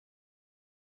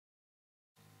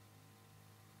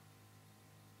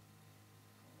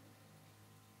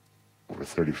over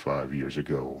 35 years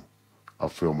ago, a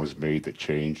film was made that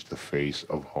changed the face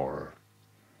of horror.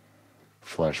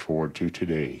 Flash forward to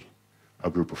today, a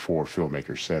group of 4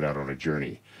 filmmakers set out on a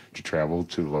journey to travel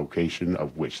to the location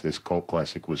of which this cult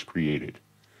classic was created.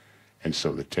 And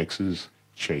so the Texas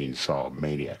Chainsaw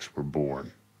Maniacs were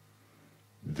born.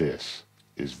 This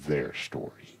is their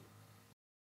story.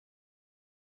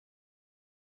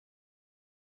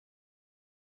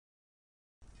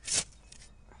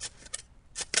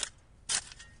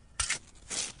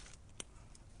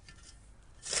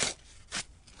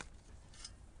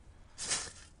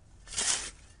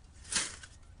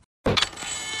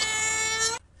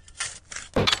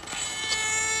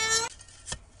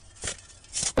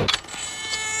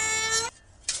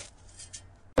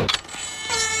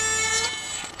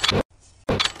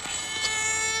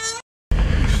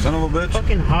 Son of a bitch.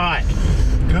 Fucking hot.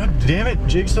 God damn it,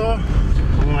 Jigsaw.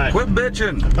 What? Quit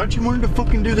bitching. I thought you wanted to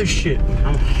fucking do this shit.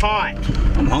 I'm hot.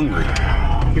 I'm hungry.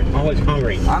 You're always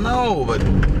hungry. I know, but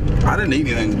I didn't eat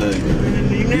anything today.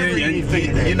 You never eat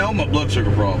anything today. You know my blood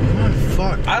sugar problem. Oh,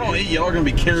 fuck. I don't eat. Y'all are gonna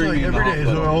be carrying me in the every day.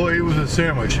 So hospital. all I ate was a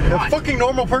sandwich. A fucking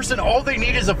normal person, all they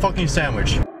need is a fucking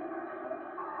sandwich.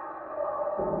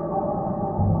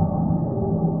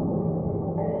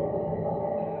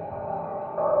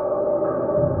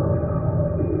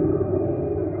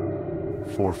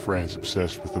 Four friends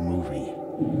obsessed with the movie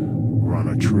were on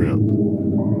a trip,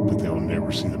 but they'll never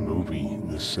see the movie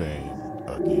the same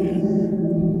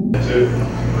again.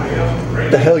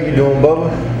 What the hell you doing, Bubba?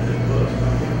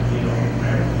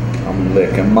 I'm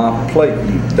licking my plate,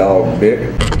 you dog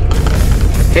bitch.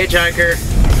 Hitchhiker.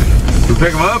 You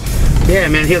pick him up? Yeah,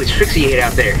 man, he'll asphyxiate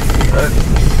out there.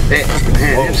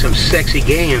 Man, some sexy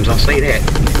games, I'll say that.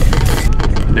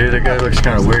 Dude, that guy looks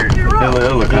kind of weird.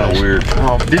 That look kind of weird.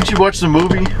 Didn't you watch the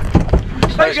movie?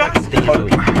 Hey, guys.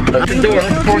 Let the door,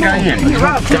 let the poor guy in. He's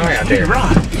about to die out there.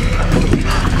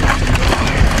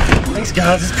 Thanks,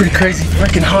 guys. It's pretty crazy.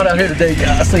 Freaking hot out here today,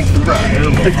 guys. Thanks for the ride.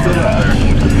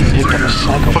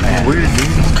 Fucking weird, dude.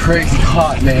 It's crazy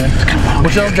hot, man.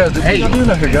 What y'all guys doing? What y'all doing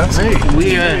out here, guys? Hey,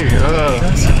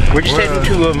 We're just heading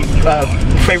to a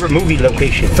favorite movie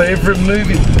location. Favorite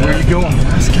movie? Where are you going?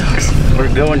 Let's go.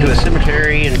 We're going to a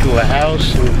cemetery and to a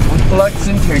house. I like the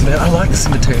cemeteries, man. I like the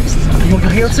cemeteries. You want to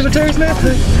go hang out cemeteries, man?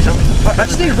 I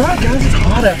just need a ride, guys. It's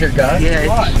hot out here, guys. Yeah,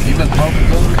 it's hot. You been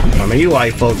pumping, I mean, you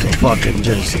white folks are fucking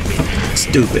just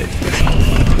stupid.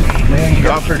 Man, you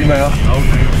got pretty mouth.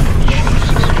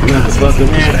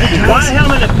 Why the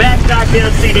hell in the back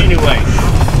goddamn seat anyway?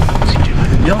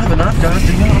 You don't have a knife, guys,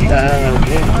 do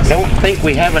you? Don't think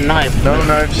we have a knife. no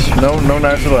knives. No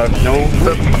knives allowed. No.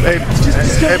 Hey,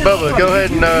 Bubba, go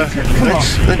ahead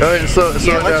and slow it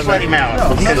down. Let's let him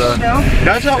out.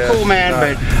 No, it's all cool, man,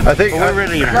 but we're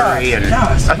really in a hurry. And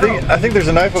I think there's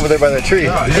a knife over there by that tree.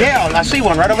 yeah, I see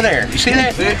one right over there. You see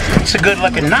that? It's a good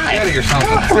looking knife.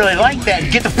 I really like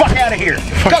that. Get the fuck out of here.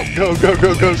 Go. Go.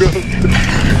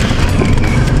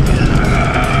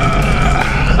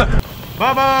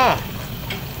 Bubba!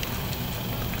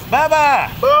 Bubba!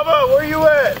 Bubba, where you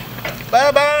at?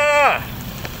 Bubba!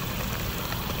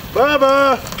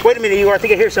 Bubba! Wait a minute, Egor. I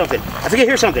think I hear something.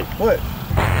 What?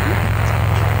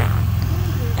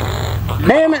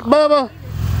 Damn it, Bubba!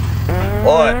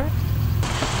 What?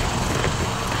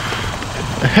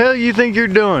 The hell you think you're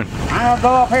doing? I'll go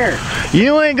up here.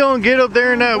 You ain't gonna get up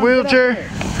there in that wheelchair?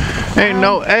 Ain't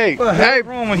no, hey,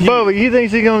 Bubba, you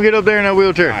think he's gonna get up there in that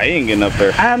wheelchair? Nah, he ain't getting up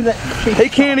there. I'm the He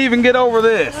can't even get over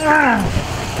this. I'm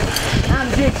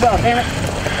Jigsaw, damn it.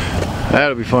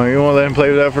 That'll be fun. You wanna let him play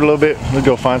with that for a little bit? Let's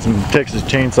go find some Texas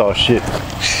Chainsaw shit.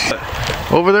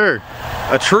 Over there.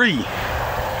 A tree.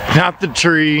 Not the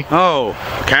tree. Oh,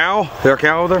 a cow? Is there a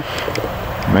cow over there?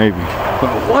 Maybe.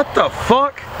 What the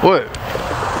fuck? What?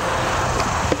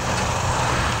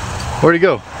 Where'd he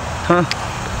go? Huh?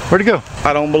 Where'd he go?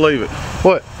 I don't believe it.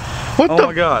 What? What Oh the?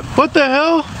 my God. What the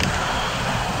hell?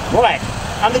 What?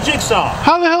 I'm the Jigsaw.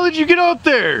 How the hell did you get up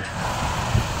there?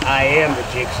 I am the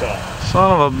Jigsaw.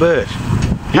 Son of a bitch.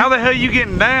 How the hell you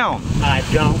getting down? I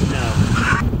don't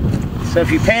know. So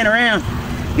if you pan around,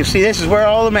 you'll see this is where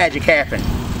all the magic happened.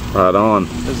 Right on.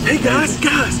 Hey, guys.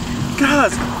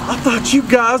 I thought you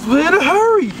guys were in a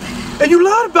hurry. And you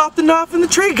lied about the knife in the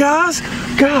tree, guys.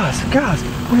 Guys.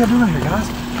 What are y'all doing out here, guys?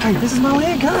 Hey, this is my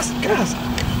land, guys.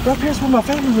 Right here's where my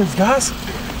family lives, guys.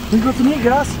 We go to me,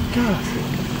 guys.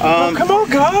 Come on,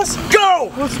 guys. Go!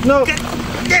 No.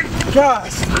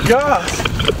 Guys.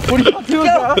 What are y'all doing,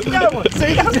 guys?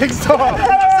 Save the Jigsaw.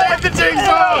 Save the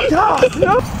Jigsaw. Guys,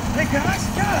 no. Hey, guys.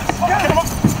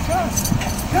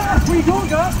 Where you going,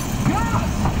 guys?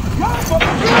 Guys,